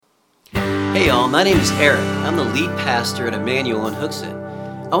Hey y'all, my name is Eric. I'm the lead pastor at Emmanuel in Hooksett.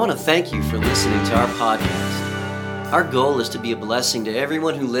 I want to thank you for listening to our podcast. Our goal is to be a blessing to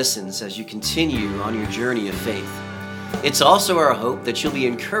everyone who listens as you continue on your journey of faith. It's also our hope that you'll be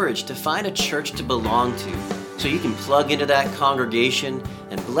encouraged to find a church to belong to so you can plug into that congregation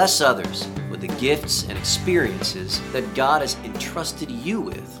and bless others with the gifts and experiences that God has entrusted you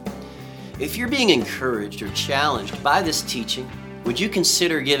with. If you're being encouraged or challenged by this teaching, would you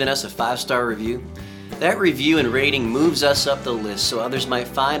consider giving us a 5-star review? That review and rating moves us up the list so others might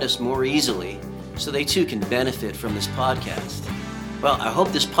find us more easily, so they too can benefit from this podcast. Well, I hope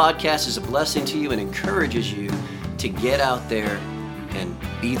this podcast is a blessing to you and encourages you to get out there and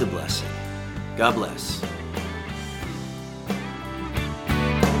be the blessing. God bless.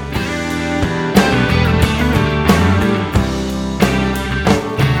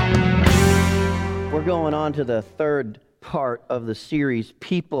 We're going on to the third part of the series,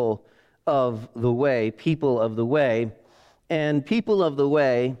 People of the Way. People of the Way. And People of the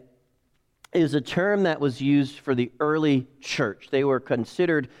Way is a term that was used for the early church. They were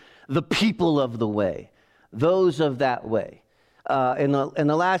considered the people of the way, those of that way. In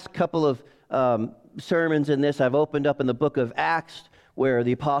the last couple of sermons in this, I've opened up in the book of Acts, where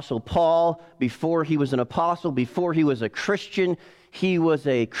the Apostle Paul, before he was an apostle, before he was a Christian, he was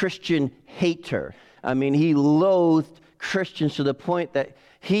a Christian hater. I mean, he loathed Christians to the point that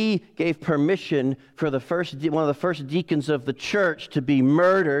he gave permission for one of the first deacons of the church to be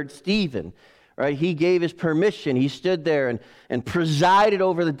murdered, Stephen. Right? He gave his permission. He stood there and presided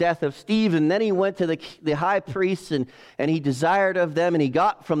over the death of Stephen. Then he went to the high priests and he desired of them, and he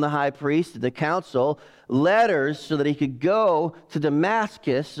got from the high priest, the council, letters so that he could go to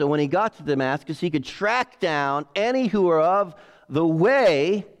Damascus. So when he got to Damascus, he could track down any who were of the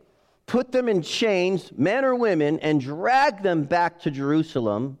way, put them in chains, men or women, and drag them back to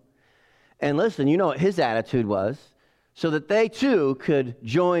Jerusalem. And listen, you know what his attitude was, so that they too could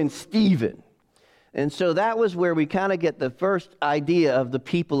join Stephen. And so that was where we kind of get the first idea of the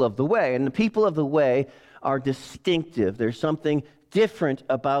people of the way. And the people of the way are distinctive. There's something different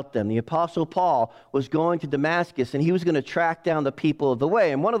about them. The Apostle Paul was going to Damascus, and he was going to track down the people of the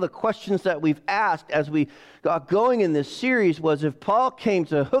way. And one of the questions that we've asked as we got going in this series was, if Paul came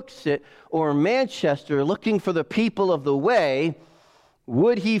to Hooksett or Manchester looking for the people of the way,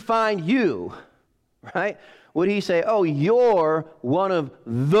 would he find you? Right? Would he say, oh, you're one of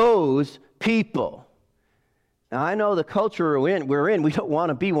those people? Now, I know the culture we're in, we don't want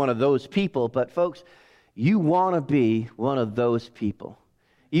to be one of those people, but folks, you want to be one of those people.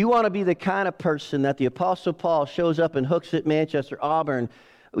 You want to be the kind of person that the Apostle Paul shows up in Hooksett, Manchester, Auburn,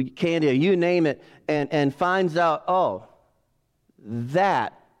 Candia, you name it, and finds out, oh,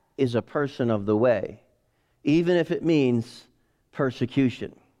 that is a person of the way, even if it means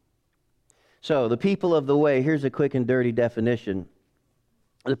persecution. So, the people of the way, here's a quick and dirty definition.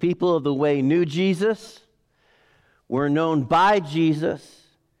 The people of the way knew Jesus, were known by Jesus.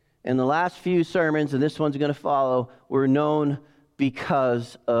 In the last few sermons, and this one's going to follow, were known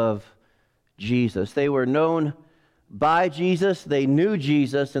because of Jesus. They were known by Jesus, they knew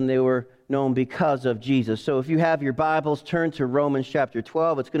Jesus, and they were known because of Jesus. So if you have your Bibles, turn to Romans chapter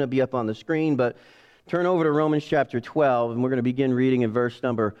 12. It's going to be up on the screen, but turn over to Romans chapter 12, and we're going to begin reading in verse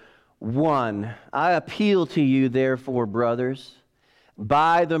number 1. I appeal to you, therefore, brothers,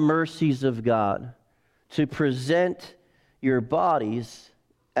 by the mercies of God, to present your bodies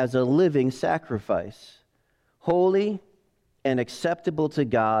as a living sacrifice, holy and acceptable to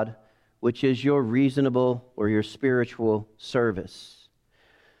God, which is your reasonable or your spiritual service.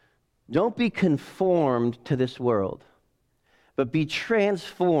 Don't be conformed to this world, but be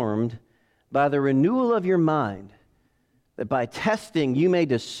transformed by the renewal of your mind, that by testing you may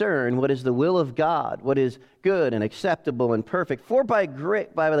discern what is the will of God, what is good and acceptable and perfect. For by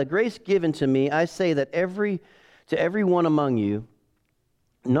the grace given to me, I say that to every one among you,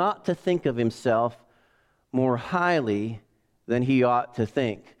 not to think of himself more highly than he ought to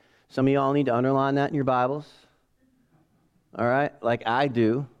think. Some of y'all need to underline that in your Bibles. All right? Like I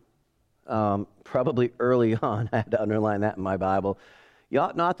do. Probably early on, I had to underline that in my Bible. You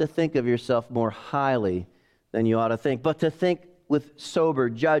ought not to think of yourself more highly than you ought to think, but to think with sober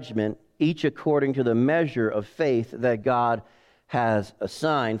judgment, each according to the measure of faith that God has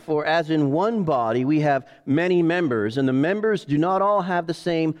assigned. For as in one body we have many members, and the members do not all have the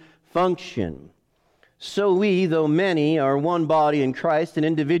same function. So we, though many, are one body in Christ, and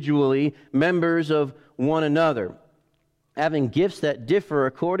individually members of one another. Having gifts that differ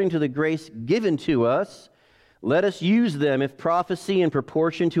according to the grace given to us, let us use them, if prophecy in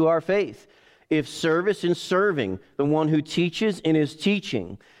proportion to our faith, If service, in serving, the one who teaches in his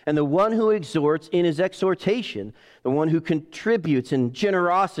teaching, and the one who exhorts in his exhortation, the one who contributes in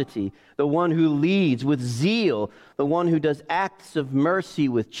generosity, the one who leads with zeal, the one who does acts of mercy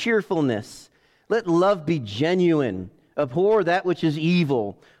with cheerfulness. Let love be genuine. Abhor that which is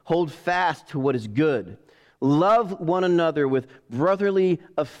evil. Hold fast to what is good. Love one another with brotherly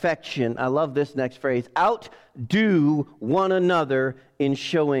affection. I love this next phrase. Outdo one another in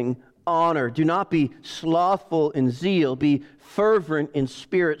showing honor. Do not be slothful in zeal. Be fervent in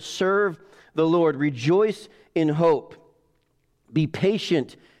spirit. Serve the Lord. Rejoice in hope. Be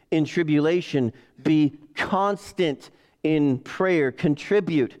patient in tribulation. Be constant in prayer.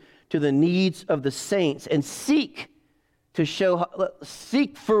 Contribute to the needs of the saints and seek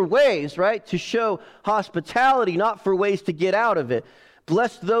for ways, right, to show hospitality, not for ways to get out of it.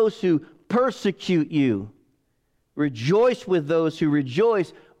 Bless those who persecute you. Rejoice with those who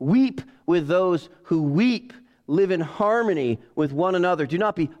rejoice. Weep with those who weep. Live in harmony with one another. Do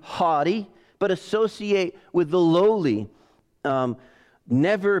not be haughty, but associate with the lowly.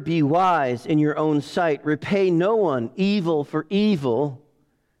 Never be wise in your own sight. Repay no one evil for evil.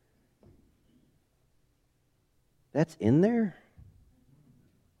 That's in there?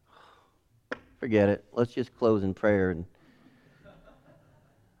 Forget it. Let's just close in prayer.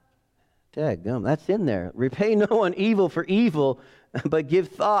 Dadgum, that's in there. Repay no one evil for evil, but give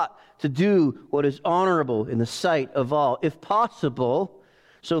thought to do what is honorable in the sight of all. If possible,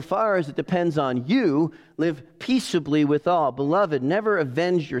 so far as it depends on you, live peaceably with all. Beloved, never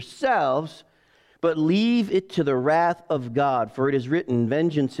avenge yourselves, but leave it to the wrath of God. For it is written,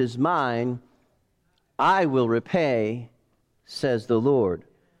 vengeance is mine, I will repay, says the Lord.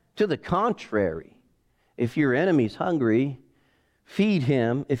 To the contrary, if your enemy's hungry, feed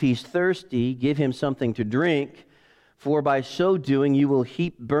him. If he's thirsty, give him something to drink. For by so doing, you will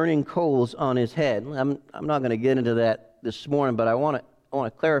heap burning coals on his head. I'm not going to get into that this morning, but I want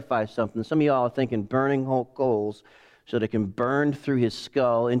to clarify something. Some of y'all are thinking burning coals so they can burn through his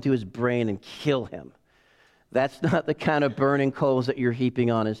skull into his brain and kill him. That's not the kind of burning coals that you're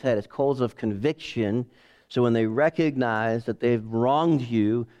heaping on his head. It's coals of conviction. So when they recognize that they've wronged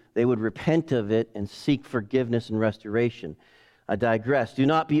you, they would repent of it and seek forgiveness and restoration. I digress. Do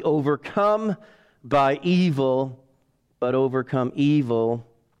not be overcome by evil, but overcome evil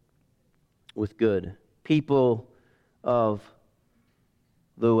with good. People of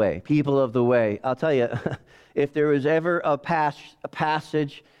the way. People of the way. I'll tell you, if there was ever a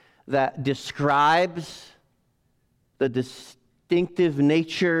passage that describes the distinctive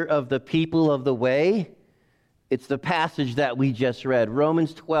nature of the people of the way, it's the passage that we just read.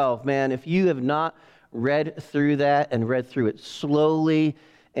 Romans 12, man, if you have not read through that and read through it slowly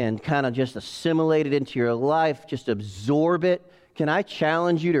and kind of just assimilate it into your life, just absorb it, can I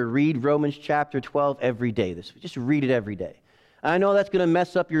challenge you to read Romans chapter 12 every day this week? Just read it every day. I know that's going to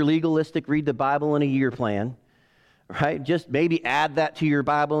mess up your legalistic read the Bible in a year plan, right? Just maybe add that to your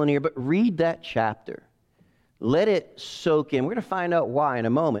Bible in a year, but read that chapter. Let it soak in. We're going to find out why in a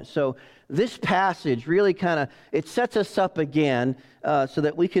moment. So this passage really it sets us up again so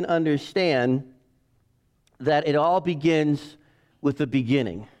that we can understand that it all begins with the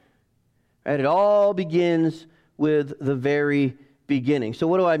beginning. Right? It all begins with the very beginning. So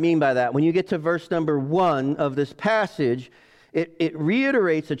what do I mean by that? When you get to verse number 1 of this passage, it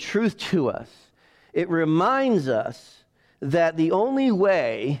reiterates a truth to us. It reminds us that the only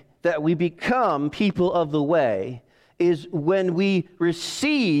way that we become people of the way is when we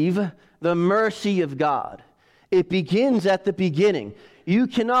receive the mercy of God. It begins at the beginning. You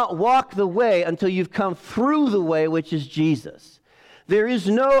cannot walk the way until you've come through the way, which is Jesus. There is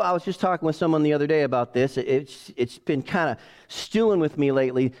I was just talking with someone the other day about this. It's been kind of stewing with me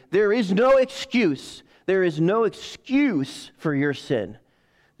lately. There is no excuse. There is no excuse for your sin.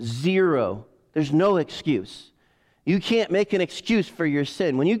 Zero. There's no excuse. You can't make an excuse for your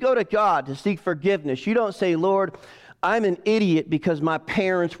sin. When you go to God to seek forgiveness, you don't say, Lord, I'm an idiot because my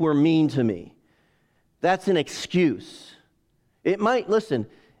parents were mean to me. That's an excuse. It might be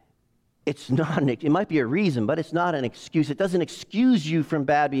a reason, but it's not an excuse. It doesn't excuse you from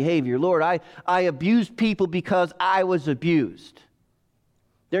bad behavior. Lord, I abused people because I was abused.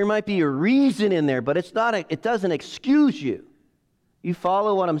 There might be a reason in there, but it doesn't excuse you. You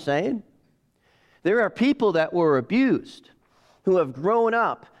follow what I'm saying? There are people that were abused who have grown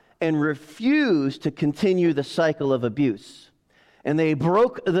up and refused to continue the cycle of abuse. And they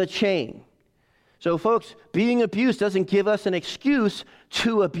broke the chain. So folks, being abused doesn't give us an excuse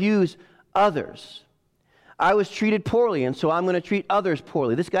to abuse others. I was treated poorly, and so I'm going to treat others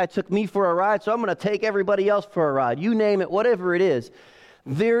poorly. This guy took me for a ride, so I'm going to take everybody else for a ride. You name it, whatever it is.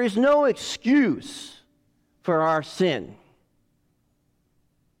 There is no excuse for our sin.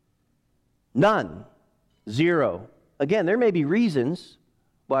 None. Zero. Again, there may be reasons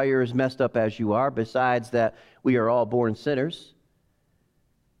why you're as messed up as you are, besides that we are all born sinners.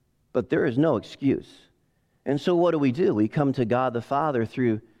 But there is no excuse. And so what do? We come to God the Father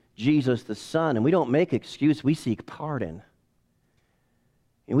through Jesus the Son, and we don't make excuse, we seek pardon.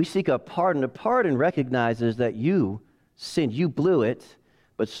 And we seek a pardon. A pardon recognizes that you sinned, you blew it,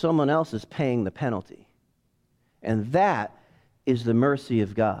 but someone else is paying the penalty. And that is the mercy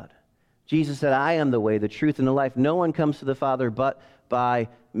of God. Jesus said, I am the way, the truth, and the life. No one comes to the Father but by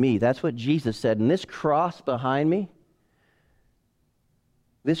me. That's what Jesus said. And this cross behind me,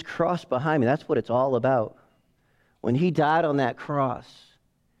 that's what it's all about. When he died on that cross,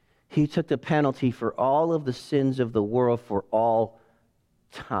 he took the penalty for all of the sins of the world for all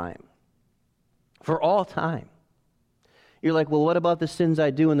time. For all time. You're like, well, what about the sins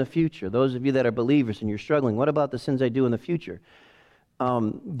I do in the future? Those of you that are believers and you're struggling, what about the sins I do in the future?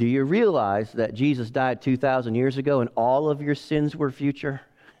 Do you realize that Jesus died 2,000 years ago and all of your sins were future?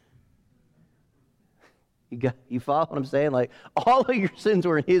 You follow what I'm saying? Like, all of your sins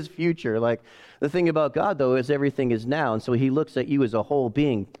were in his future. Like, the thing about God, though, is everything is now. And so he looks at you as a whole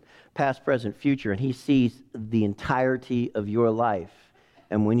being, past, present, future, and he sees the entirety of your life.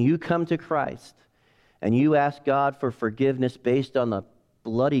 And when you come to Christ and you ask God for forgiveness based on the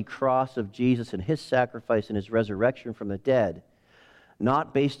bloody cross of Jesus and his sacrifice and his resurrection from the dead,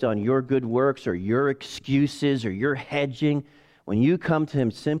 not based on your good works or your excuses or your hedging, when you come to him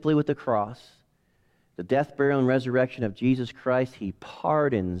simply with the cross, the death, burial, and resurrection of Jesus Christ, he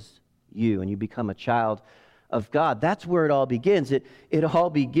pardons you and you become a child of God. That's where it all begins. It all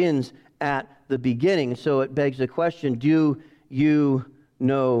begins at the beginning. So it begs the question, do you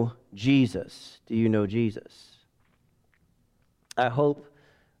know Jesus? Do you know Jesus? I hope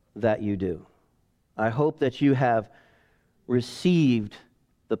that you do. I hope that you have received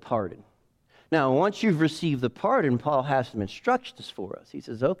the pardon. Now, once you've received the pardon, Paul has some instructions for us. He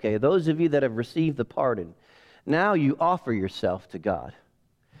says, okay, those of you that have received the pardon, now you offer yourself to God.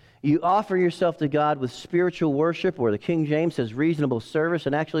 You offer yourself to God with spiritual worship, or the King James says reasonable service,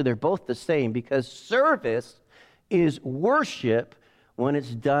 and actually they're both the same because service is worship when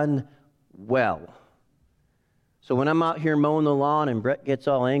it's done well. So when I'm out here mowing the lawn and Brett gets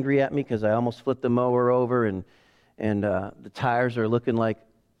all angry at me because I almost flipped the mower over and the tires are looking like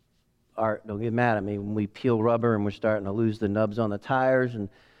art, don't get mad at me when we peel rubber and we're starting to lose the nubs on the tires, and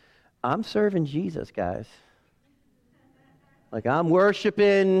I'm serving Jesus, guys. Like, I'm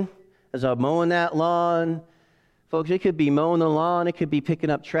worshiping as I'm mowing that lawn. Folks, it could be mowing the lawn. It could be picking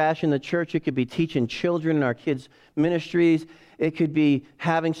up trash in the church. It could be teaching children in our kids' ministries. It could be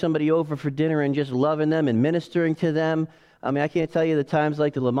having somebody over for dinner and just loving them and ministering to them. I mean, I can't tell you the times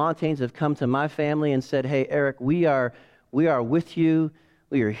like the Lamontaines have come to my family and said, hey, Eric, we are with you.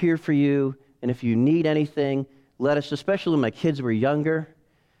 We are here for you. And if you need anything, let us, especially when my kids were younger,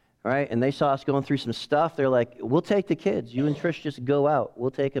 right? And they saw us going through some stuff. They're like, we'll take the kids. You and Trish just go out.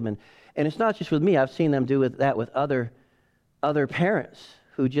 We'll take them. And it's not just with me. I've seen them do that with other parents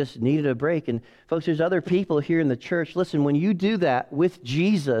who just needed a break. And folks, there's other people here in the church. Listen, when you do that with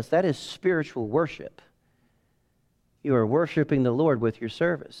Jesus, that is spiritual worship. You are worshiping the Lord with your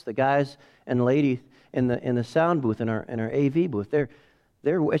service. The guys and ladies in the sound booth, in our AV booth,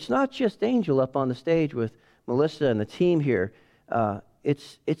 it's not just Angel up on the stage with Melissa and the team here.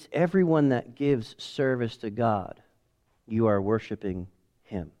 It's everyone that gives service to God. You are worshiping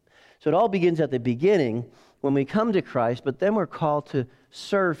him. So it all begins at the beginning when we come to Christ, but then we're called to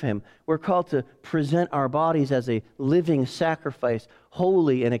serve him. We're called to present our bodies as a living sacrifice,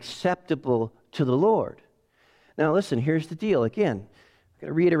 holy and acceptable to the Lord. Now listen, here's the deal. Again, I'm going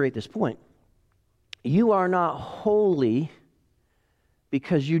to reiterate this point. You are not holy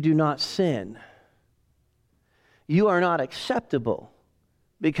because you do not sin. You are not acceptable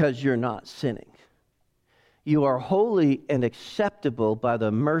because you're not sinning. You are holy and acceptable by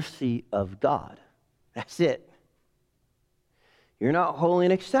the mercy of God. That's it. You're not holy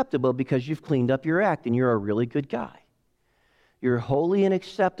and acceptable because you've cleaned up your act and you're a really good guy. You're holy and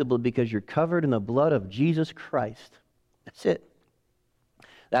acceptable because you're covered in the blood of Jesus Christ. That's it.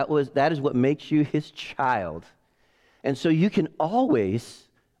 That is what makes you his child. And so you can always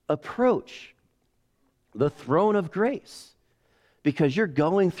approach the throne of grace because you're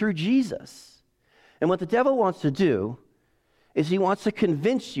going through Jesus. And what the devil wants to do is he wants to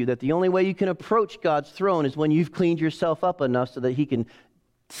convince you that the only way you can approach God's throne is when you've cleaned yourself up enough so that he can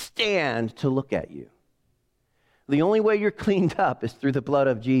stand to look at you. The only way you're cleaned up is through the blood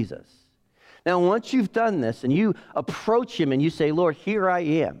of Jesus. Now, once you've done this and you approach him and you say, Lord, here I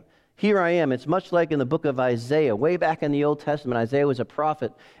am. Here I am. It's much like in the book of Isaiah. Way back in the Old Testament, Isaiah was a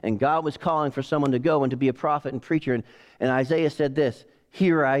prophet, and God was calling for someone to go and to be a prophet and preacher. And Isaiah said this,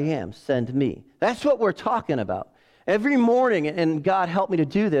 here I am, send me. That's what we're talking about. Every morning, and God helped me to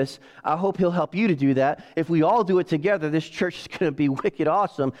do this, I hope he'll help you to do that. If we all do it together, this church is going to be wicked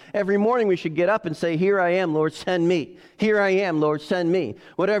awesome. Every morning we should get up and say, here I am, Lord, send me. Here I am, Lord, send me.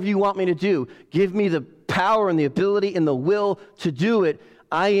 Whatever you want me to do, give me the power and the ability and the will to do it.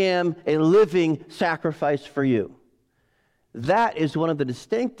 I am a living sacrifice for you. That is one of the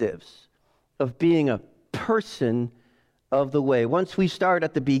distinctives of being a person of the way. Once we start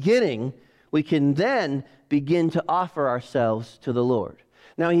at the beginning, we can then begin to offer ourselves to the Lord.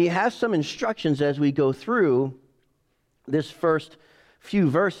 Now, he has some instructions as we go through this first few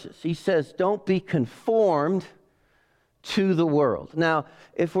verses. He says, don't be conformed to the world. Now,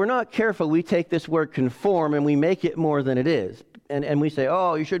 if we're not careful, we take this word conform and we make it more than it is. And we say,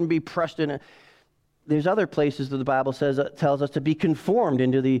 oh, you shouldn't be pressed in it. There's other places that the Bible tells us to be conformed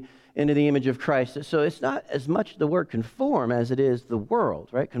into the image of Christ. So it's not as much the word conform as it is the world,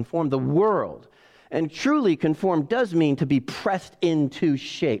 right? Conform the world. And truly conform does mean to be pressed into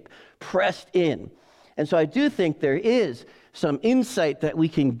shape, pressed in. And so I do think there is some insight that we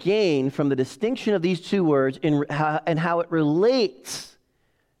can gain from the distinction of these two words and how it relates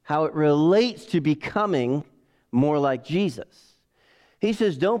to becoming more like Jesus. He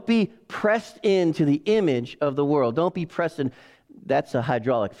says, don't be pressed into the image of the world. Don't be pressed in. That's a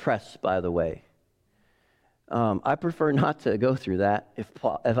hydraulic press, by the way. I prefer not to go through that if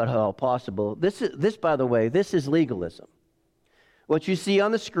at all possible. This, by the way, this is legalism. What you see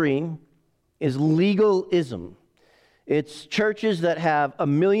on the screen is legalism. It's churches that have a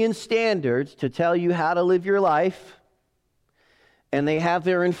million standards to tell you how to live your life, and they have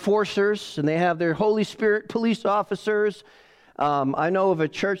their enforcers, and they have their Holy Spirit police officers. I know of a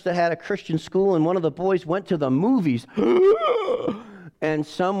church that had a Christian school, and one of the boys went to the movies, and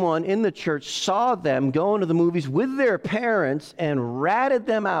someone in the church saw them going to the movies with their parents and ratted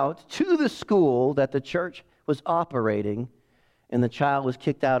them out to the school that the church was operating, and the child was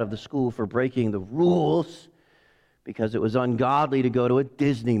kicked out of the school for breaking the rules because it was ungodly to go to a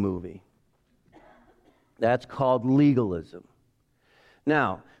Disney movie. That's called legalism.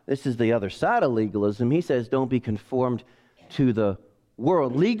 Now, this is the other side of legalism. He says, don't be conformed to the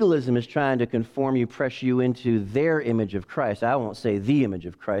world. Legalism is trying to conform you, press you into their image of Christ. I won't say the image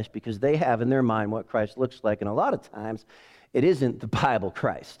of Christ because they have in their mind what Christ looks like, and a lot of times it isn't the Bible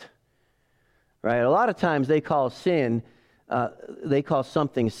Christ, right? A lot of times they call something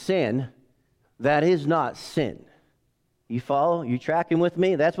sin that is not sin. You follow? You tracking with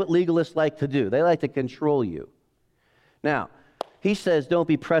me? That's what legalists like to do. They like to control you. Now, he says, don't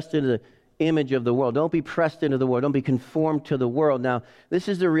be pressed into the image of the world. Don't be pressed into the world. Don't be conformed to the world. Now, this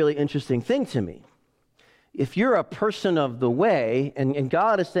is the really interesting thing to me. If you're a person of the way, and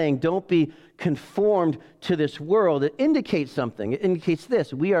God is saying, don't be conformed to this world, it indicates something. It indicates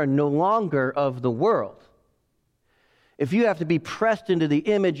this: we are no longer of the world. If you have to be pressed into the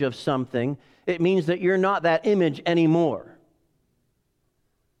image of something, it means that you're not that image anymore.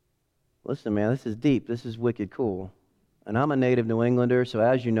 Listen, man, this is deep. This is wicked cool. And I'm a native New Englander, so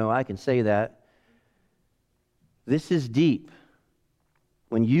as you know, I can say that. This is deep.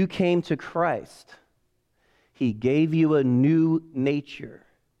 When you came to Christ, he gave you a new nature.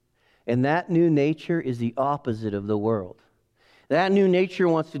 And that new nature is the opposite of the world. That new nature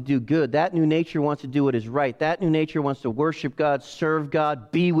wants to do good. That new nature wants to do what is right. That new nature wants to worship God, serve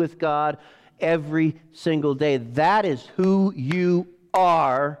God, be with God every single day. That is who you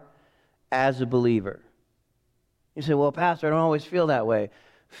are as a believer. You say, well, Pastor, I don't always feel that way.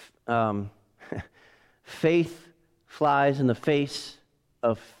 Faith flies in the face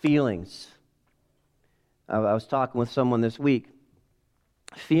of feelings. I was talking with someone this week.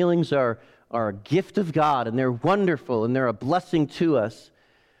 Feelings are a gift of God, and they're wonderful, and they're a blessing to us,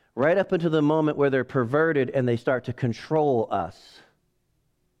 right up until the moment where they're perverted and they start to control us.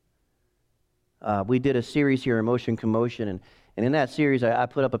 We did a series here, Emotion Commotion, and in that series, I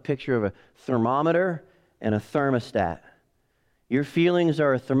put up a picture of a thermometer and a thermostat. Your feelings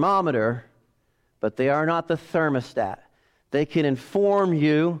are a thermometer, but they are not the thermostat. They can inform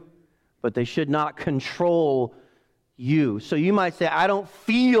you, but they should not control you. So you might say, I don't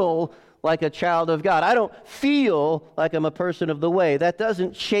feel like a child of God. I don't feel like I'm a person of the way. That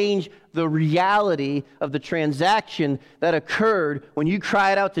doesn't change the reality of the transaction that occurred when you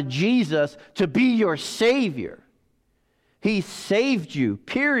cried out to Jesus to be your Savior. He saved you,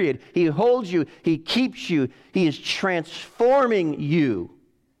 period. He holds you. He keeps you. He is transforming you.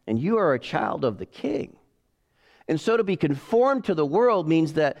 and you are a child of the King. And so to be conformed to the world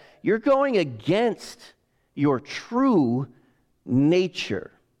means that you're going against your true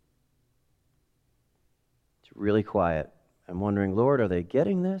nature. It's really quiet. I'm wondering, Lord, are they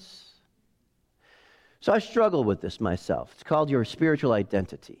getting this? So I struggle with this myself. It's called your spiritual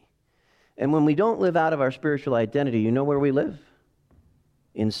identity. And when we don't live out of our spiritual identity, you know where we live?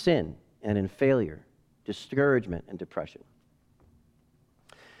 In sin and in failure, discouragement and depression.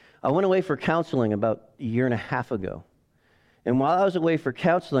 I went away for counseling about a year and a half ago. And while I was away for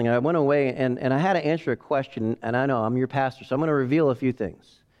counseling, I went away and I had to answer a question, and I know I'm your pastor, so I'm going to reveal a few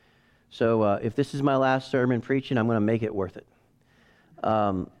things. So if this is my last sermon preaching, I'm going to make it worth it.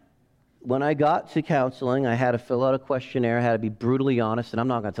 When I got to counseling, I had to fill out a questionnaire. I had to be brutally honest, and I'm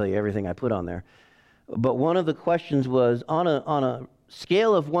not going to tell you everything I put on there. But one of the questions was, on a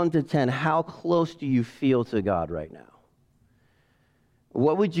scale of 1 to 10, how close do you feel to God right now?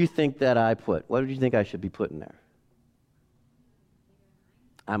 What would you think that I put? What would you think I should be putting there?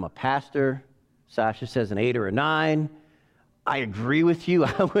 I'm a pastor. Sasha says an 8 or a 9. I agree with you.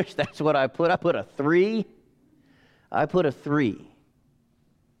 I wish that's what I put. I put a 3. I put a 3.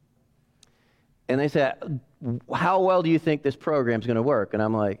 And they said, how well do you think this program's going to work? And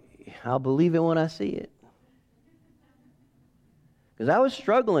I'm like, I'll believe it when I see it. Because I was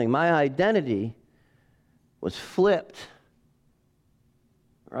struggling. My identity was flipped.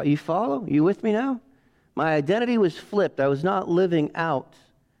 You follow? You with me now? My identity was flipped. I was not living out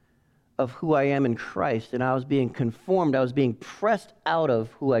of who I am in Christ, and I was being conformed. I was being pressed out of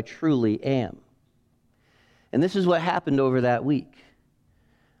who I truly am. And this is what happened over that week.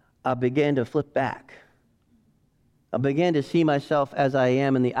 I began to flip back. I began to see myself as I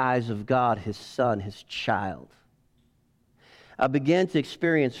am in the eyes of God, His Son, His child. I began to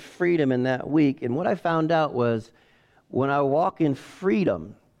experience freedom in that week, and what I found out was when I walk in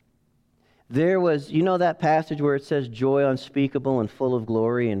freedom, there was, you know that passage where it says joy unspeakable and full of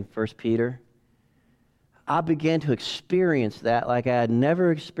glory in 1 Peter? I began to experience that like I had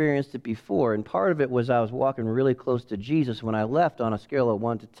never experienced it before. And part of it was I was walking really close to Jesus. When I left, on a scale of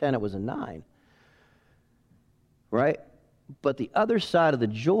 1 to 10, it was a 9. Right? But the other side of the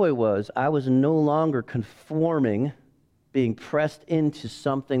joy was I was no longer conforming, being pressed into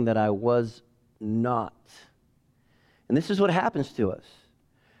something that I was not. And this is what happens to us.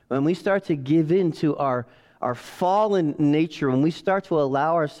 When we start to give in to our fallen nature, when we start to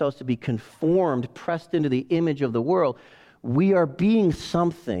allow ourselves to be conformed, pressed into the image of the world, we are being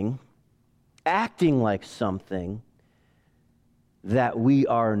something, acting like something that we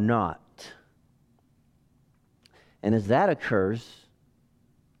are not. And as that occurs,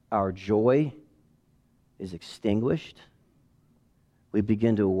 our joy is extinguished. We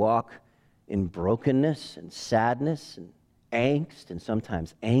begin to walk in brokenness and sadness and angst and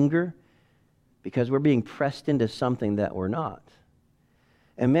sometimes anger, because we're being pressed into something that we're not.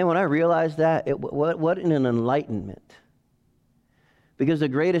 And man, when I realized that, what an enlightenment. Because the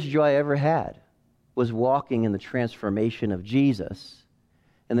greatest joy I ever had was walking in the transformation of Jesus.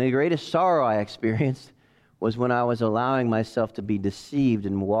 And the greatest sorrow I experienced was when I was allowing myself to be deceived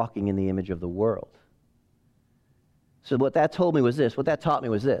and walking in the image of the world. So what that told me was this, what that taught me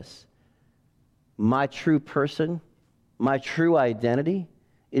was this. My true person, my true identity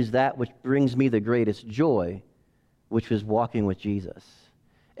is that which brings me the greatest joy, which was walking with Jesus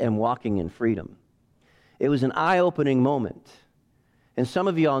and walking in freedom. It was an eye-opening moment. And some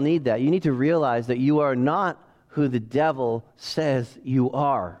of you all need that. You need to realize that you are not who the devil says you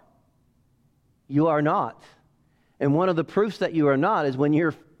are. You are not. And one of the proofs that you are not is when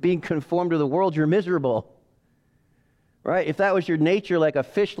you're being conformed to the world, you're miserable. Right? If that was your nature, like a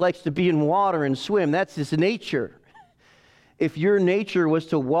fish likes to be in water and swim, that's his nature. If your nature was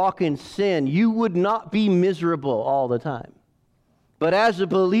to walk in sin, you would not be miserable all the time. But as a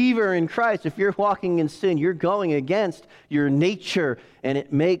believer in Christ, if you're walking in sin, you're going against your nature, and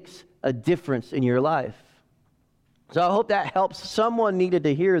it makes a difference in your life. So I hope that helps. Someone needed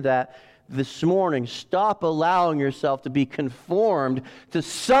to hear that this morning. Stop allowing yourself to be conformed to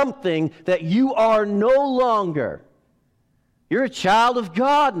something that you are no longer. You're a child of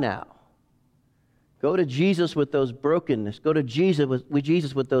God now. Go to Jesus with those brokenness. Go to Jesus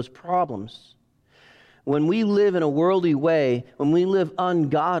with those problems. When we live in a worldly way, when we live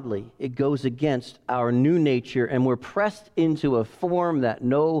ungodly, it goes against our new nature, and we're pressed into a form that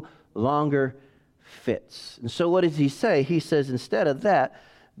no longer fits. And so what does he say? He says, instead of that,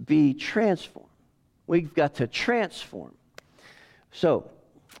 be transformed. We've got to transform. So,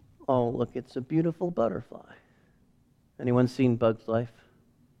 oh, look, it's a beautiful butterfly. Anyone seen Bug's Life?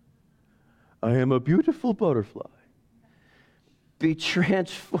 I am a beautiful butterfly. Be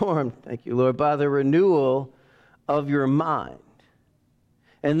transformed, thank you, Lord, by the renewal of your mind.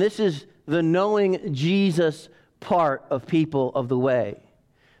 And this is the knowing Jesus part of people of the way.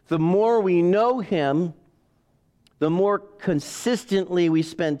 The more we know him, the more consistently we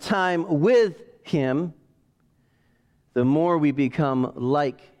spend time with him, the more we become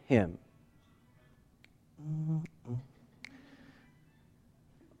like him.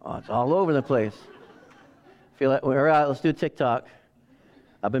 Oh, it's all over the place. Feel like, all right, let's do a TikTok.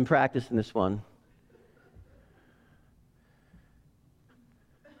 I've been practicing this one.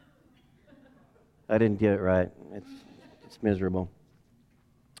 I didn't get it right. It's miserable.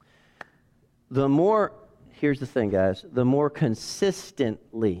 Here's the thing, guys. The more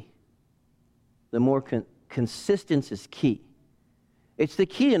consistently, consistency is key. It's the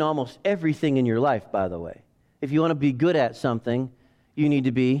key in almost everything in your life, by the way. If you want to be good at something, you need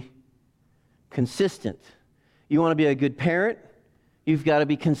to be consistent. You want to be a good parent, you've got to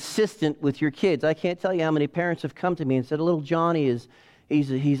be consistent with your kids. I can't tell you how many parents have come to me and said, little Johnny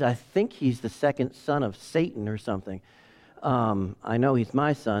I think he's the second son of Satan or something. I know he's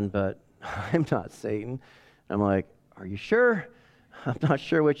my son, but I'm not Satan. I'm like, are you sure? I'm not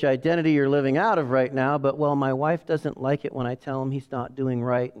sure which identity you're living out of right now, but well, my wife doesn't like it when I tell him he's not doing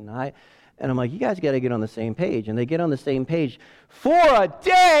right, and I'm like, you guys got to get on the same page. And they get on the same page for a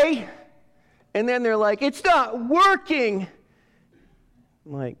day, and then they're like, it's not working.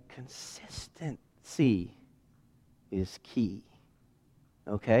 I'm like, consistency is key.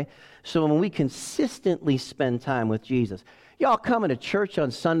 Okay? So when we consistently spend time with Jesus, y'all coming to church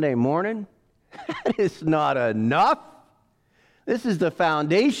on Sunday morning, that is not enough. This is the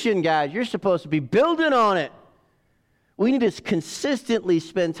foundation, guys. You're supposed to be building on it. We need to consistently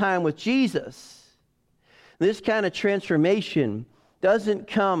spend time with Jesus. This kind of transformation doesn't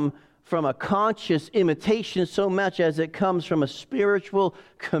come from a conscious imitation so much as it comes from a spiritual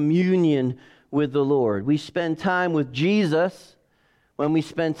communion with the Lord. We spend time with Jesus when we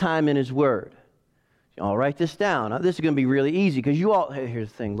spend time in his word. I'll write this down. Now, this is going to be really easy because here's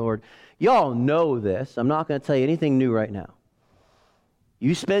the thing, Lord. Y'all know this. I'm not going to tell you anything new right now.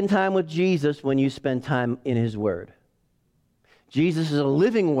 You spend time with Jesus when you spend time in his word. Jesus is a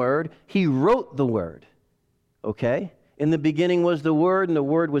living word. He wrote the word. Okay? In the beginning was the Word, and the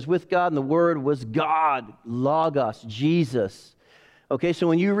Word was with God, and the Word was God, Logos, Jesus. Okay, so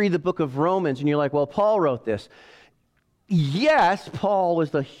when you read the book of Romans, and you're like, well, Paul wrote this. Yes, Paul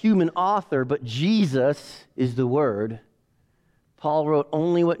was the human author, but Jesus is the Word. Paul wrote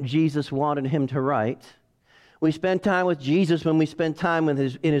only what Jesus wanted him to write. We spend time with Jesus when we spend time in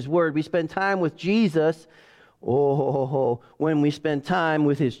his Word. We spend time with Jesus when we spend time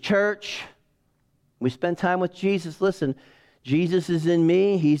with his church. We spend time with Jesus. Listen, Jesus is in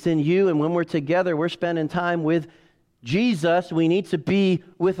me, he's in you, and when we're together, we're spending time with Jesus. We need to be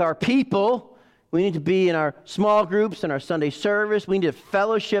with our people. We need to be in our small groups and our Sunday service. We need to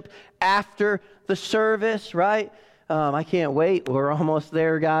fellowship after the service, right? I can't wait. We're almost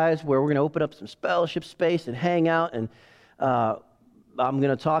there, guys, where we're going to open up some fellowship space and hang out. And I'm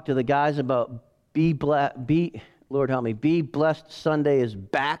going to talk to the guys about Lord help me, Be Blessed Sunday is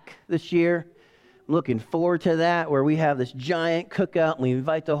back this year. I'm looking forward to that, where we have this giant cookout and we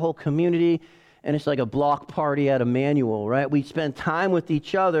invite the whole community. And it's like a block party at Emmanuel, right? We spend time with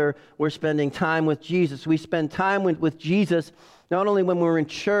each other. We're spending time with Jesus. We spend time with Jesus not only when we're in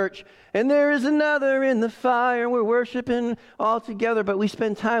church, and there is another in the fire, we're worshiping all together, but we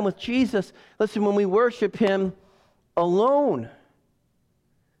spend time with Jesus. Listen, when we worship him alone.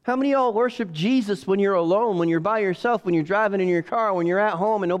 How many of y'all worship Jesus when you're alone, when you're by yourself, when you're driving in your car, when you're at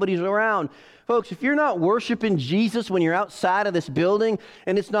home and nobody's around? Folks, if you're not worshiping Jesus when you're outside of this building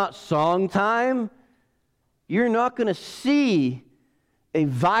and it's not song time, you're not going to see a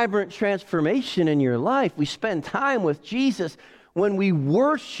vibrant transformation in your life. We spend time with Jesus when we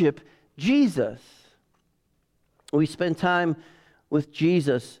worship Jesus. We spend time with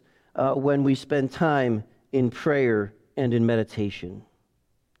Jesus when we spend time in prayer and in meditation.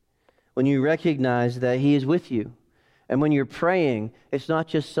 When you recognize that he is with you. And when you're praying, it's not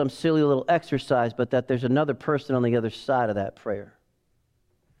just some silly little exercise, but that there's another person on the other side of that prayer.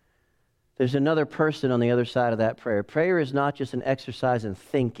 There's another person on the other side of that prayer. Prayer is not just an exercise in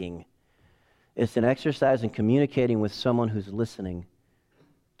thinking. It's an exercise in communicating with someone who's listening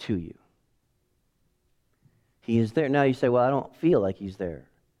to you. He is there. Now you say, well, I don't feel like he's there.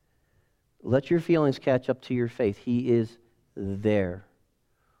 Let your feelings catch up to your faith. He is there.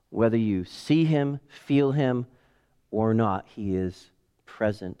 Whether you see him, feel him, or not, he is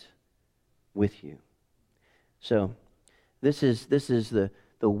present with you. So this is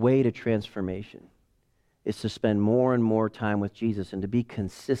the way to transformation. is to spend more and more time with Jesus and to be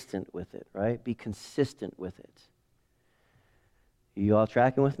consistent with it, right? Be consistent with it. You all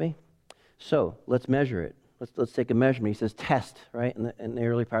tracking with me? So let's measure it. Let's take a measurement. He says test, right? In the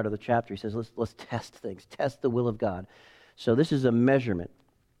early part of the chapter, he says let's test things, test the will of God. So this is a measurement.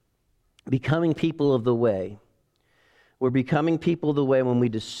 Becoming people of the way. We're becoming people of the way when we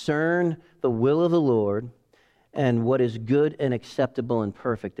discern the will of the Lord and what is good and acceptable and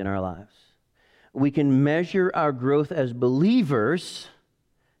perfect in our lives. We can measure our growth as believers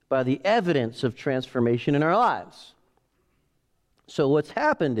by the evidence of transformation in our lives. So what's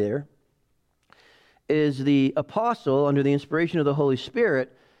happened here is the apostle, under the inspiration of the Holy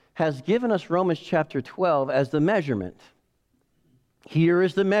Spirit, has given us Romans chapter 12 as the measurement. Here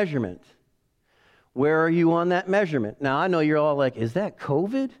is the measurement. Where are you on that measurement? Now, I know you're all like, is that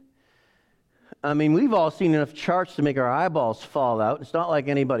COVID? I mean, we've all seen enough charts to make our eyeballs fall out. It's not like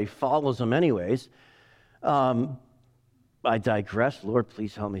anybody follows them anyways. I digress. Lord,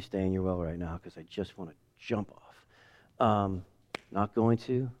 please help me stay in your will right now because I just want to jump off. Not going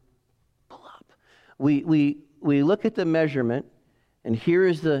to. Pull up. We look at the measurement, and here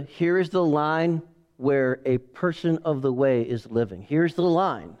is the line where a person of the way is living. Here's the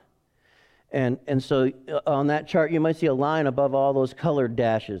line. And so on that chart, you might see a line above all those colored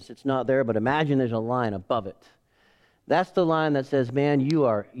dashes. It's not there, but imagine there's a line above it. That's the line that says, man, you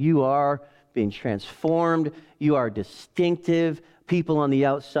are being transformed. You are distinctive. People on the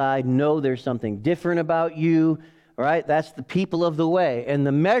outside know there's something different about you, right? That's the people of the way. And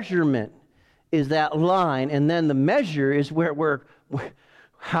the measurement is that line, and then the measure is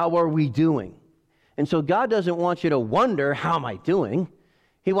how are we doing? And so God doesn't want you to wonder, how am I doing?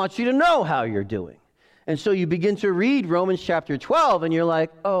 He wants you to know how you're doing. And so you begin to read Romans chapter 12, and you're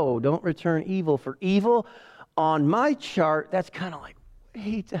like, oh, don't return evil for evil. On my chart, that's kind of like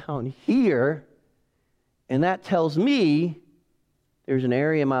way down here. And that tells me there's an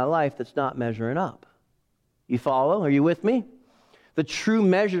area in my life that's not measuring up. You follow? Are you with me? The true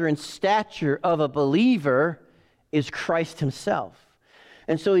measure and stature of a believer is Christ himself.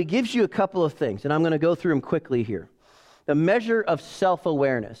 And so he gives you a couple of things, and I'm going to go through them quickly here. The measure of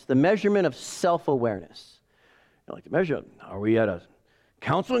self-awareness, the measurement of self-awareness. Like the measure, are we at a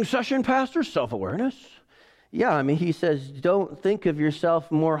counseling session, Pastor? Self-awareness? Yeah, I mean, he says, don't think of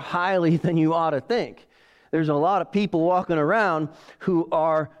yourself more highly than you ought to think. There's a lot of people walking around who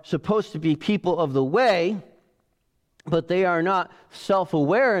are supposed to be people of the way, but they are not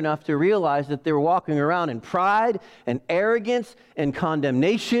self-aware enough to realize that they're walking around in pride and arrogance and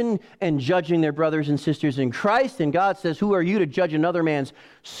condemnation and judging their brothers and sisters in Christ. And God says, who are you to judge another man's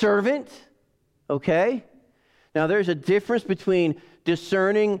servant? Okay? Now, there's a difference between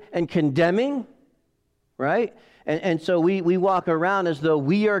discerning and condemning, right? And so we walk around as though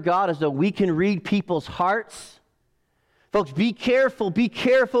we are God, as though we can read people's hearts. Folks, be careful,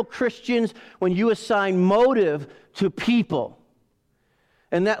 Christians, when you assign motive to people.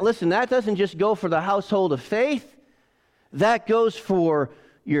 And that doesn't just go for the household of faith. That goes for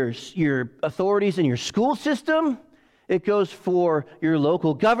your authorities in your school system. It goes for your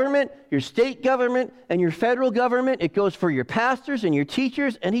local government, your state government, and your federal government. It goes for your pastors and your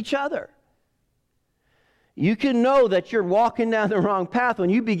teachers and each other. You can know that you're walking down the wrong path when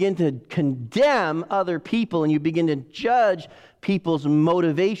you begin to condemn other people and you begin to judge people's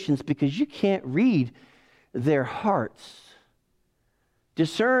motivations because you can't read their hearts.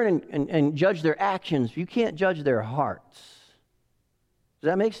 Discern and judge their actions. You can't judge their hearts. Does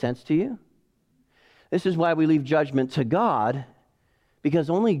that make sense to you? This is why we leave judgment to God, because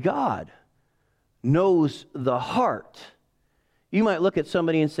only God knows the heart. You might look at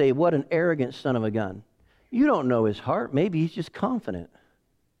somebody and say, what an arrogant son of a gun. You don't know his heart. Maybe he's just confident.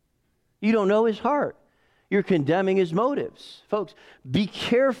 You don't know his heart. You're condemning his motives. Folks, be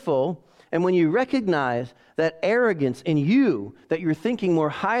careful. And when you recognize that arrogance in you, that you're thinking more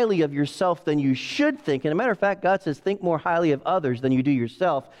highly of yourself than you should think, and as a matter of fact, God says, think more highly of others than you do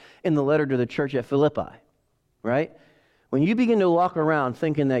yourself in the letter to the church at Philippi, right? When you begin to walk around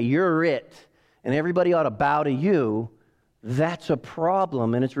thinking that you're it and everybody ought to bow to you, that's a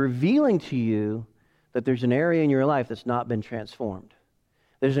problem, and it's revealing to you that there's an area in your life that's not been transformed.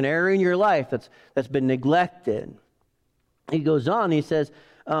 There's an area in your life that's been neglected. He goes on, he says,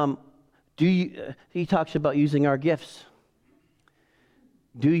 he talks about using our gifts.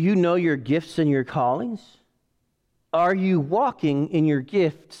 Do you know your gifts and your callings? Are you walking in your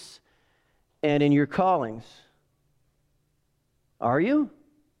gifts and in your callings? Are you?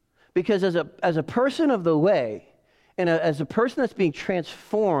 Because as a person of the way, and as a person that's being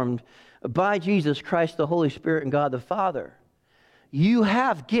transformed by Jesus Christ, the Holy Spirit, and God the Father, you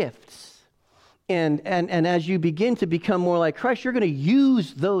have gifts. And as you begin to become more like Christ, you're going to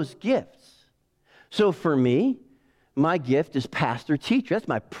use those gifts. So for me, my gift is pastor teacher. That's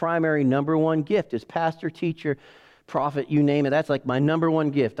my primary number one gift is pastor teacher, prophet, you name it. That's like my number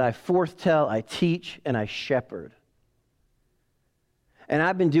one gift. I forthtell, I teach, and I shepherd. And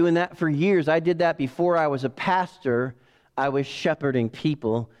I've been doing that for years. I did that before I was a pastor. I was shepherding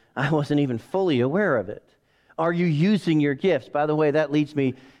people. I wasn't even fully aware of it. Are you using your gifts? By the way, that leads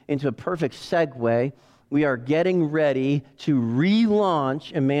me into a perfect segue. We are getting ready to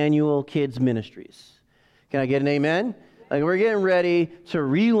relaunch Emmanuel Kids Ministries. Can I get an amen? Like we're getting ready to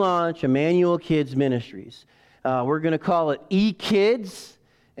relaunch Emmanuel Kids Ministries. We're going to call it E-Kids.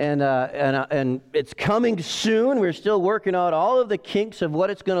 And it's coming soon. We're still working out all of the kinks of what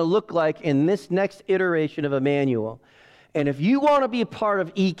it's going to look like in this next iteration of Emmanuel. And if you want to be a part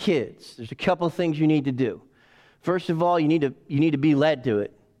of E-Kids, there's a couple of things you need to do. First of all, you need to be led to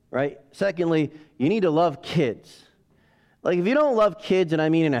it, right? Secondly, you need to love kids. Like if you don't love kids, and I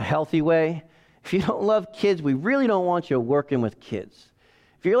mean in a healthy way, if you don't love kids, we really don't want you working with kids.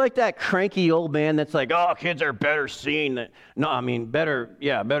 If you're like that cranky old man that's like, oh, kids are better seen than,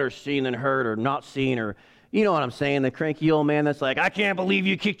 better seen than heard or not seen or, you know what I'm saying, the cranky old man that's like, I can't believe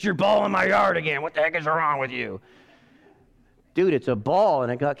you kicked your ball in my yard again. What the heck is wrong with you? Dude, it's a ball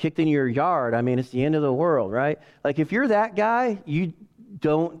and it got kicked in your yard. I mean, it's the end of the world, right? Like if you're that guy, you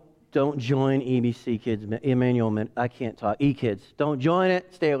don't join EBC Kids, Emmanuel, I can't talk, E-Kids. Don't join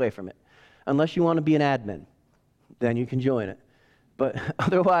it, stay away from it. Unless you want to be an admin, then you can join it. But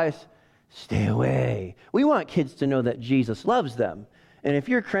otherwise, stay away. We want kids to know that Jesus loves them. And if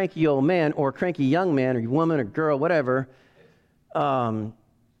you're a cranky old man or a cranky young man or woman or girl, whatever, you're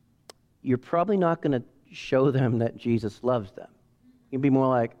probably not going to show them that Jesus loves them. You'd be more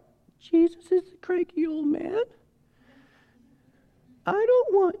like, Jesus is a cranky old man. I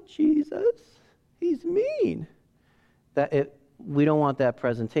don't want Jesus. He's mean. We don't want that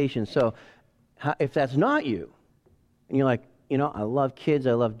presentation. So if that's not you, and you're like, I love kids,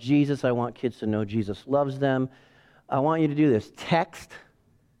 I love Jesus, I want kids to know Jesus loves them, I want you to do this. Text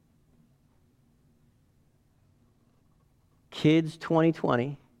Kids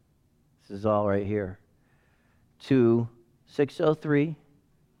 2020, this is all right here, to 603,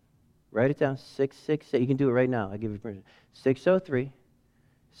 write it down, 668, you can do it right now, I give you permission,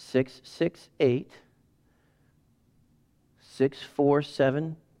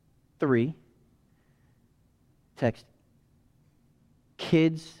 603-668-6473, text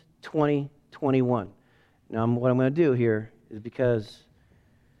Kids 2021. Now, what I'm going to do here is because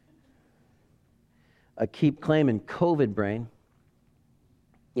I keep claiming COVID brain.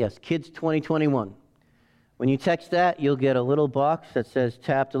 Yes, Kids 2021. When you text that, you'll get a little box that says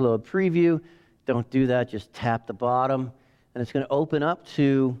tap to load preview. Don't do that, just tap the bottom. And it's going to open up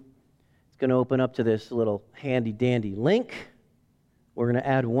to this little handy dandy link. We're going to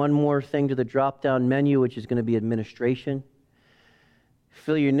add one more thing to the drop-down menu, which is going to be administration.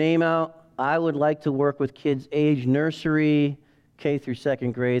 Fill your name out. I would like to work with kids age nursery, K through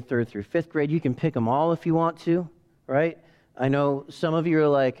second grade, third through fifth grade. You can pick them all if you want to, right? I know some of you are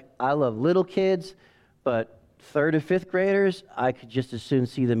like, I love little kids, but third to fifth graders, I could just as soon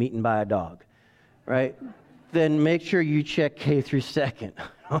see them eaten by a dog, right? Then make sure you check K through second. You know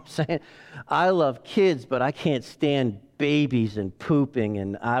what I'm saying? I love kids, but I can't stand babies and pooping,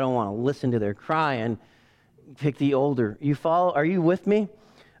 and I don't want to listen to their crying. Pick the older. You follow? Are you with me?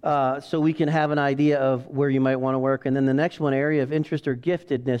 So we can have an idea of where you might want to work. And then the next one, area of interest or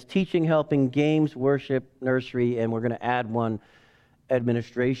giftedness, teaching, helping, games, worship, nursery, and we're going to add one,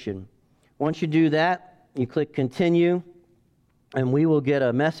 administration. Once you do that, you click continue, and we will get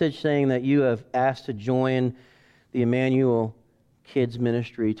a message saying that you have asked to join the Emmanuel Kids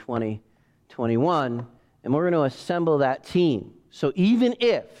Ministry 2021, and we're going to assemble that team. So even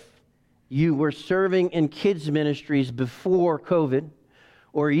if you were serving in kids ministries before COVID,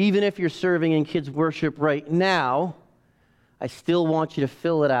 or even if you're serving in kids worship right now, I still want you to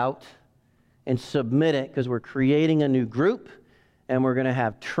fill it out and submit it because we're creating a new group and we're going to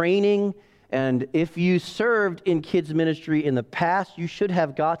have training. And if you served in kids ministry in the past, you should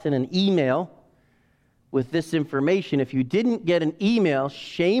have gotten an email with this information. If you didn't get an email,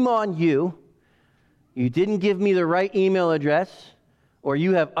 shame on you. You didn't give me the right email address, or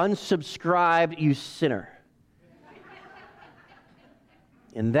you have unsubscribed, you sinner.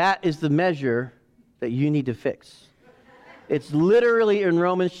 And that is the measure that you need to fix. It's literally in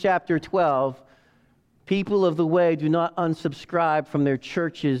Romans chapter 12, people of the way do not unsubscribe from their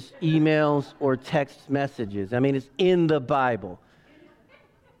church's emails or text messages. I mean, it's in the Bible.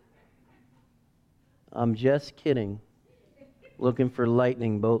 I'm just kidding. looking for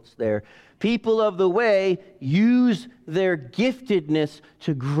lightning bolts there. People of the way use their giftedness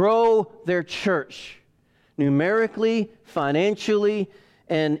to grow their church, numerically, financially,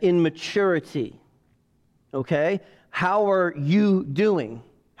 and in maturity. Okay? How are you doing?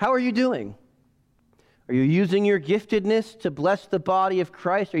 How are you doing? Are you using your giftedness to bless the body of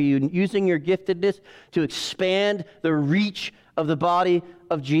Christ? Are you using your giftedness to expand the reach of the body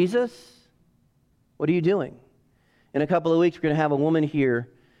of Jesus? What are you doing? In a couple of weeks, we're going to have a woman here.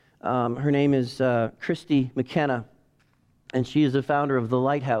 Her name is Christy McKenna, and she is the founder of The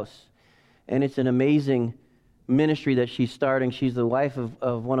Lighthouse. And it's an amazing ministry that she's starting. She's the wife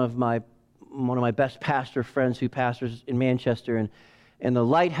of one of my best pastor friends who pastors in Manchester, and the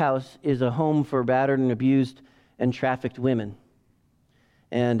Lighthouse is a home for battered and abused and trafficked women.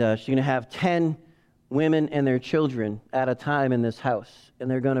 And she's going to have 10 women and their children at a time in this house. And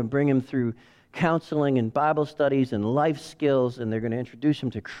they're going to bring them through counseling and Bible studies and life skills, and they're going to introduce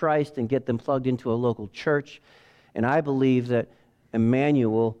them to Christ and get them plugged into a local church. And I believe that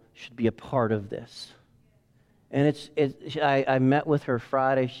Emmanuel should be a part of this. And I met with her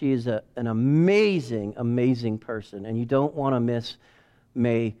Friday. She is an amazing, amazing person, and you don't want to miss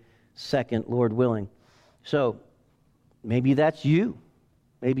May 2nd, Lord willing. So maybe that's you.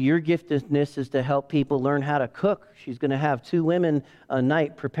 Maybe your giftedness is to help people learn how to cook. She's going to have 2 women a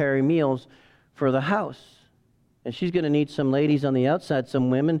night preparing meals for the house. And she's going to need some ladies on the outside, some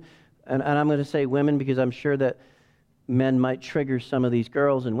women. And I'm going to say women because I'm sure that men might trigger some of these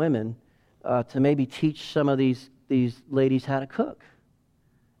girls and women to maybe teach some of these ladies how to cook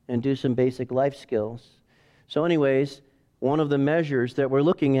and do some basic life skills. So anyways, one of the measures that we're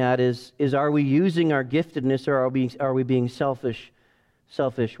looking at is are we using our giftedness, or are we being selfish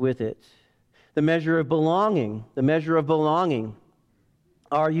with it? The measure of belonging.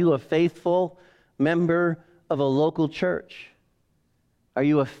 Are you a faithful member of a local church? Are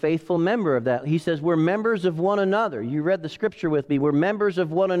you a faithful member of that? He says we're members of one another. You read the scripture with me. We're members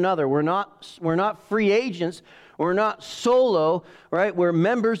of one another. We're not free agents. We're not solo, right? We're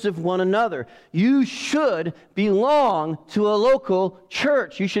members of one another. You should belong to a local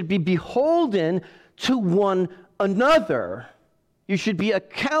church. You should be beholden to one another. You should be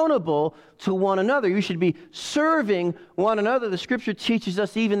accountable to one another. You should be serving one another. The scripture teaches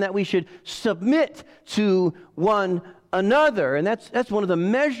us even that we should submit to one another. And that's one of the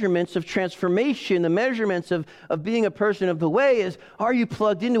measurements of transformation, the measurements of being a person of the way is, are you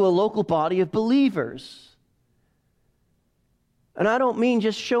plugged into a local body of believers? And I don't mean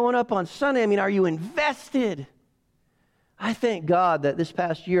just showing up on Sunday. I mean, are you invested? I thank God that this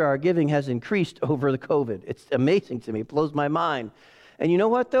past year our giving has increased over the COVID. It's amazing to me. It blows my mind. And you know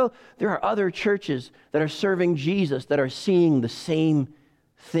what, though? There are other churches that are serving Jesus that are seeing the same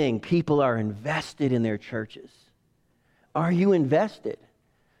thing. People are invested in their churches. Are you invested?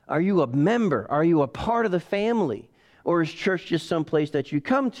 Are you a member? Are you a part of the family? Or is church just someplace that you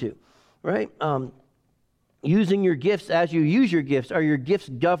come to, right? Using your gifts as you use your gifts. Are your gifts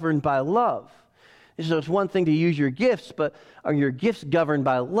governed by love? So it's one thing to use your gifts, but are your gifts governed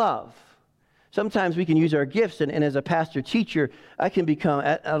by love? Sometimes we can use our gifts, and as a pastor teacher, I can become,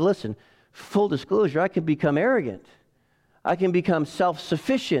 listen, full disclosure, I can become arrogant. I can become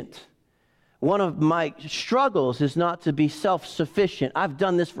self-sufficient. One of my struggles is not to be self-sufficient. I've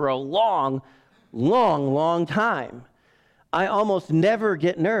done this for a long time. I almost never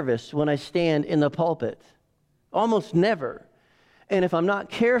get nervous when I stand in the pulpit. Almost never. And if I'm not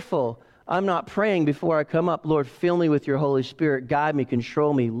careful, I'm not praying before I come up, Lord, fill me with your Holy Spirit, guide me,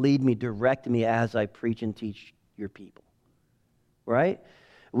 control me, lead me, direct me as I preach and teach your people. Right?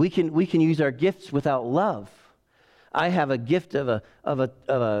 We can use our gifts without love. I have a gift of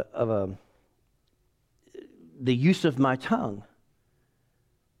the use of my tongue.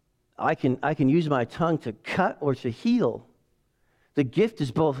 I can use my tongue to cut or to heal. The gift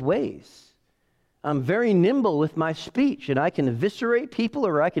is both ways. I'm very nimble with my speech, and I can eviscerate people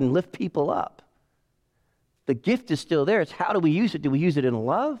or I can lift people up. The gift is still there. It's how do we use it? Do we use it in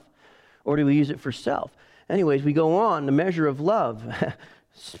love, or do we use it for self? Anyways, we go on, the measure of love.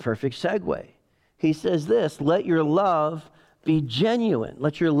 It's a perfect segue. He says this, let your love be genuine.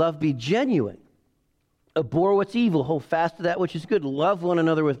 Let your love be genuine. Abhor what's evil, hold fast to that which is good. Love one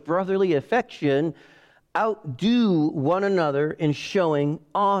another with brotherly affection. Outdo one another in showing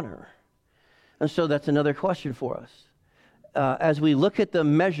honor. And so that's another question for us. As we look at the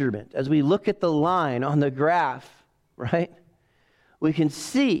measurement, as we look at the line on the graph, right, we can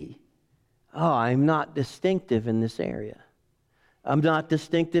see, I'm not distinctive in this area. I'm not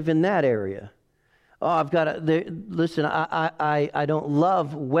distinctive in that area. Oh, I've got to, listen, I don't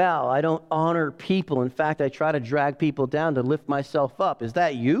love well. I don't honor people. In fact, I try to drag people down to lift myself up. Is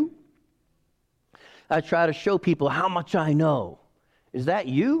that you? I try to show people how much I know. Is that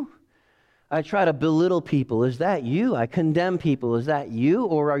you? I try to belittle people. Is that you? I condemn people. Is that you?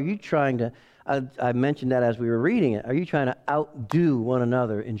 Or are you trying to, I mentioned that as we were reading it, are you trying to outdo one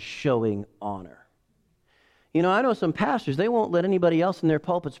another in showing honor? You know, I know some pastors, they won't let anybody else in their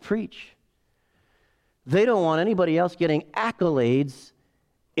pulpits preach. They don't want anybody else getting accolades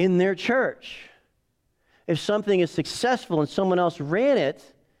in their church. If something is successful and someone else ran it,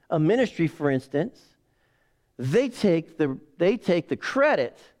 a ministry, for instance, they take the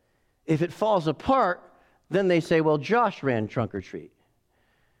credit. If it falls apart, then they say, well, Josh ran Trunk or Treat,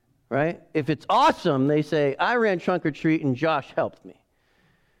 right? If it's awesome, they say, I ran Trunk or Treat and Josh helped me.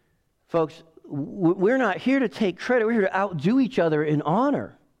 Folks, we're not here to take credit. We're here to outdo each other in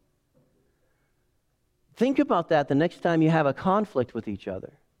honor. Think about that the next time you have a conflict with each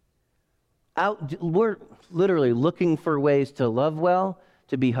other. We're literally looking for ways to love well,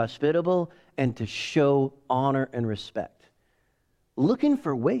 to be hospitable, and to show honor and respect. Looking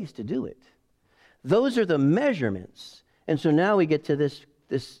for ways to do it. Those are the measurements. And so now we get to this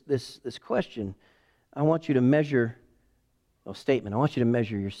question. I want you to measure, statement. I want you to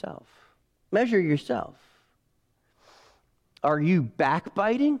measure yourself. Measure yourself. Are you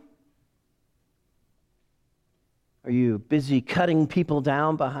backbiting? Are you busy cutting people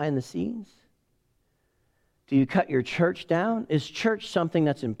down behind the scenes? Do you cut your church down? Is church something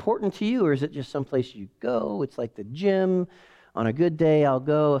that's important to you, or is it just someplace you go? It's like the gym. On a good day, I'll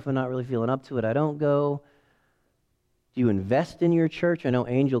go. If I'm not really feeling up to it, I don't go. Do you invest in your church? I know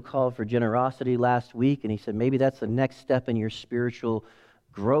Angel called for generosity last week, and he said maybe that's the next step in your spiritual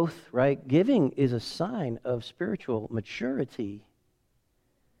growth, right? Giving is a sign of spiritual maturity.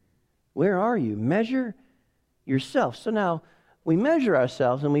 Where are you? Measure yourself. So now we measure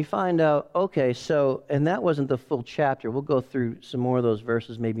ourselves and we find out, okay, so, and that wasn't the full chapter. We'll go through some more of those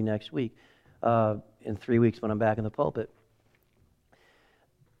verses maybe next week, in 3 weeks when I'm back in the pulpit.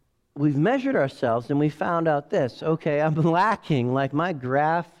 We've measured ourselves and we found out this. Okay, I'm lacking, like my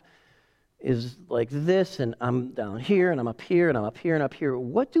graph is like this, and I'm down here, and I'm up here, and I'm up here, and up here.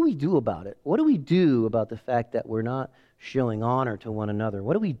 What do we do about it? What do we do about the fact that we're not showing honor to one another?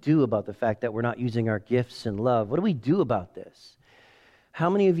 What do we do about the fact that we're not using our gifts in love? What do we do about this?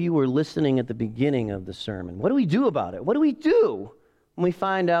 How many of you were listening at the beginning of the sermon? What do we do about it? What do we do when we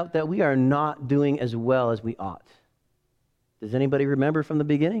find out that we are not doing as well as we ought? Does anybody remember from the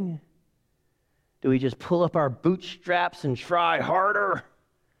beginning? Do we just pull up our bootstraps and try harder?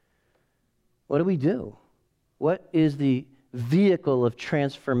 What do we do? What is the vehicle of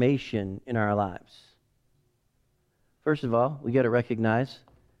transformation in our lives? First of all, we got to recognize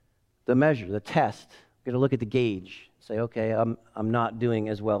the measure, the test. We got to look at the gauge. Say, okay, I'm not doing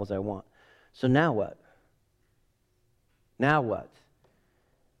as well as I want. So now what? Now what?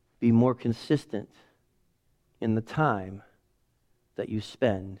 Be more consistent in the time that you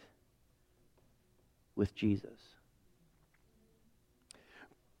spend with Jesus.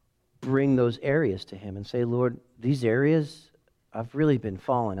 Bring those areas to Him and say, Lord, these areas I've really been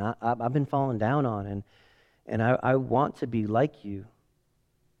falling. I've been falling down on, and I want to be like you.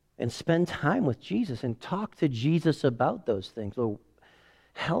 And spend time with Jesus and talk to Jesus about those things. Lord,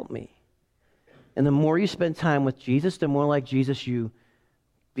 help me. And the more you spend time with Jesus, the more like Jesus you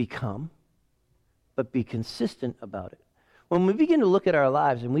become. But be consistent about it. When we begin to look at our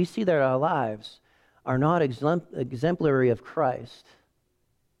lives and we see that our lives are not exemplary of Christ,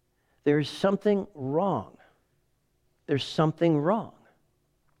 there's something wrong. There's something wrong.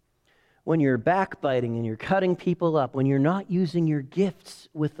 When you're backbiting and you're cutting people up, when you're not using your gifts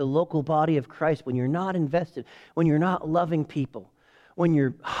with the local body of Christ, when you're not invested, when you're not loving people, when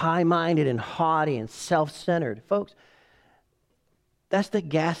you're high-minded and haughty and self-centered, folks, that's the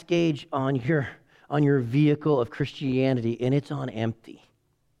gas gauge on your vehicle of Christianity, and it's on empty.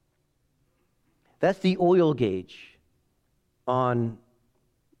 That's the oil gauge on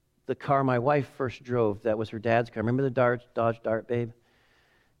the car my wife first drove. That was her dad's car. Remember the Dodge Dart, babe?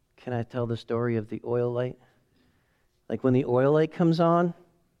 Can I tell the story of the oil light? Like when the oil light comes on,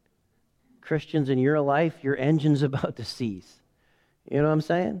 Christians, in your life, your engine's about to cease. You know what I'm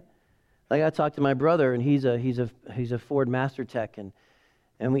saying? Like I talked to my brother, and he's a Ford Master Tech, and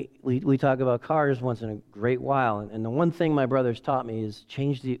we talk about cars once in a great while. And the one thing my brother's taught me is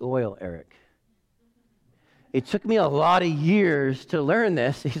change the oil, Eric. It took me a lot of years to learn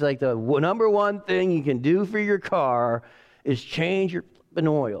this. He's like, the number one thing you can do for your car is change your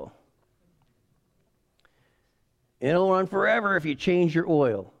oil. It'll run forever if you change your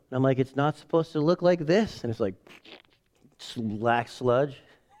oil. And I'm like, it's not supposed to look like this. And it's like black sludge.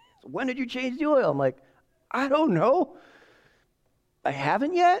 When did you change the oil? I'm like, I don't know. I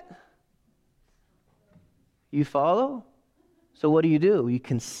haven't yet. You follow? So what do? You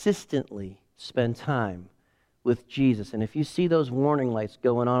consistently spend time with Jesus. And if you see those warning lights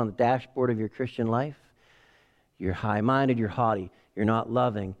going on the dashboard of your Christian life, you're high-minded, you're haughty, you're not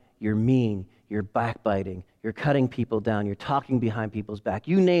loving, you're mean, you're backbiting, you're cutting people down, you're talking behind people's back.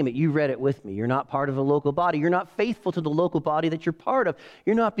 You name it, you read it with me. You're not part of a local body. You're not faithful to the local body that you're part of.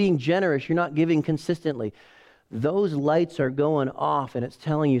 You're not being generous. You're not giving consistently. Those lights are going off, and it's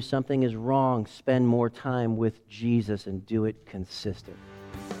telling you something is wrong. Spend more time with Jesus and do it consistent.